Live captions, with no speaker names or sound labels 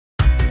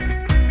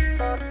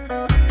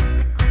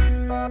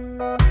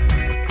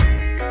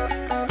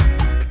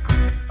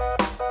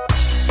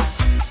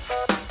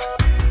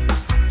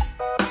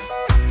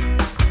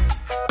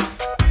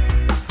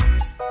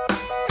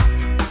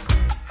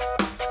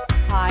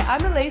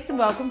I'm Elise and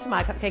welcome to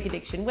My Cupcake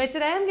Addiction, where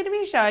today I'm going to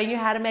be showing you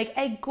how to make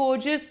a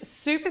gorgeous,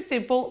 super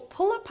simple,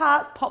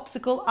 pull-apart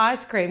popsicle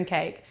ice cream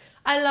cake.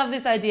 I love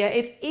this idea.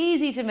 It's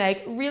easy to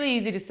make, really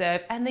easy to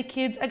serve, and the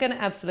kids are going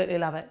to absolutely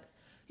love it.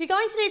 You're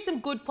going to need some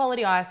good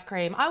quality ice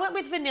cream. I went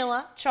with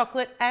vanilla,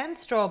 chocolate and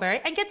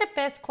strawberry, and get the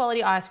best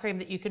quality ice cream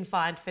that you can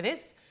find for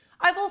this.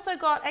 I've also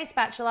got a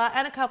spatula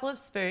and a couple of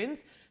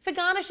spoons. For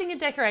garnishing and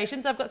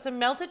decorations, I've got some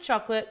melted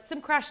chocolate, some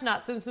crushed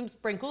nuts and some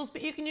sprinkles,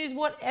 but you can use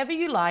whatever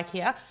you like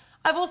here.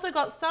 I've also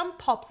got some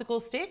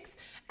popsicle sticks,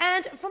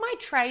 and for my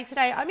tray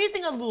today, I'm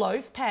using a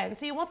loaf pan.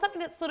 So you want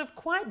something that's sort of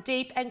quite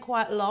deep and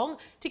quite long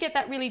to get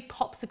that really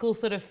popsicle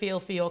sort of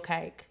feel for your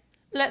cake.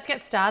 Let's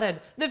get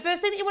started. The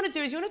first thing that you want to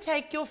do is you want to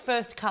take your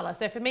first colour.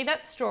 So for me,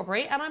 that's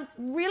strawberry, and I'm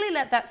really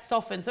let that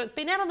soften. So it's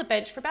been out on the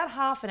bench for about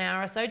half an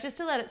hour or so just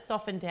to let it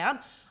soften down.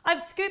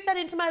 I've scooped that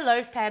into my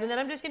loaf pan, and then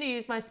I'm just going to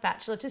use my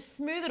spatula to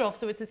smooth it off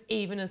so it's as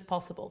even as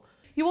possible.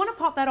 You want to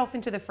pop that off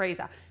into the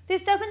freezer.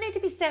 This doesn't need to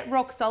be set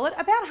rock solid,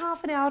 about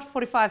half an hour to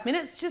 45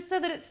 minutes, just so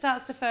that it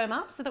starts to firm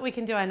up so that we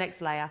can do our next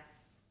layer.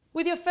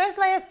 With your first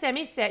layer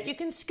semi-set, you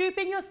can scoop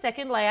in your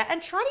second layer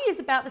and try to use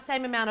about the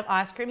same amount of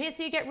ice cream here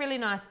so you get really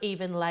nice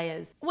even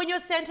layers. When your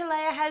center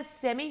layer has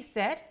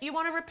semi-set, you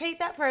want to repeat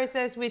that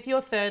process with your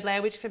third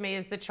layer, which for me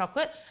is the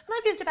chocolate, and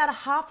I've used about a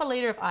half a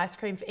litre of ice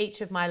cream for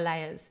each of my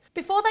layers.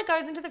 Before that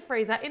goes into the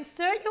freezer,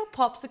 insert your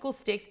popsicle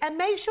sticks and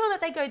make sure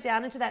that they go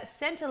down into that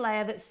center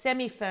layer that's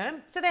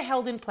semi-firm so they're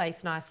held in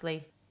place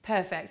nicely.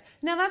 Perfect.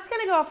 Now that's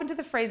going to go off into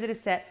the freezer to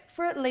set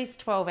for at least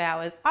 12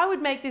 hours. I would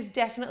make this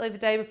definitely the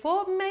day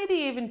before, maybe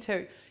even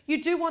 2.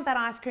 You do want that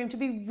ice cream to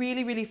be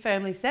really, really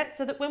firmly set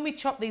so that when we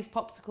chop these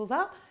popsicles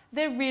up,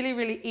 they're really,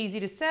 really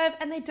easy to serve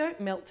and they don't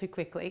melt too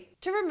quickly.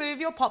 To remove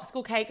your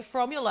popsicle cake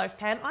from your loaf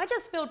pan, I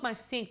just filled my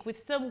sink with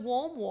some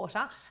warm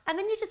water, and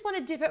then you just want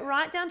to dip it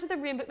right down to the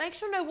rim, but make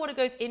sure no water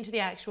goes into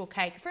the actual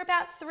cake for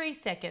about 3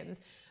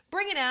 seconds.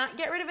 Bring it out,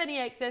 get rid of any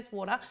excess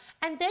water,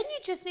 and then you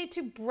just need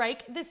to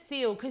break the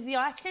seal because the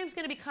ice cream is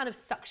going to be kind of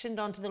suctioned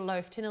onto the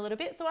loaf tin a little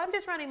bit. So I'm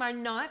just running my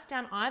knife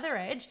down either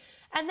edge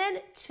and then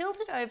tilt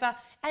it over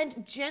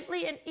and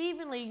gently and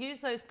evenly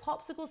use those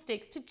popsicle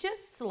sticks to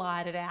just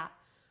slide it out.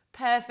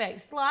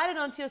 Perfect. Slide it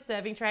onto your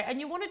serving tray, and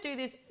you want to do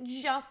this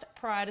just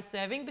prior to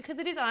serving because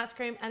it is ice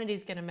cream and it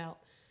is going to melt.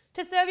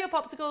 To serve your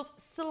popsicles,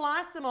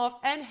 slice them off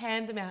and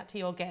hand them out to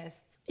your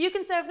guests. You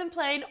can serve them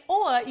plain,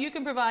 or you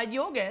can provide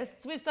your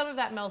guests with some of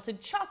that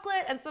melted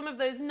chocolate and some of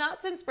those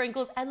nuts and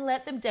sprinkles and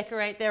let them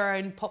decorate their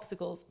own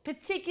popsicles,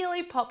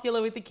 particularly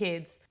popular with the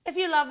kids. If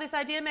you love this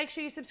idea, make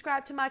sure you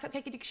subscribe to My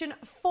Cupcake Addiction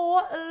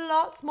for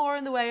lots more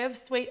in the way of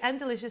sweet and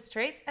delicious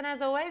treats. And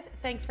as always,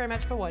 thanks very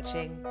much for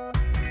watching.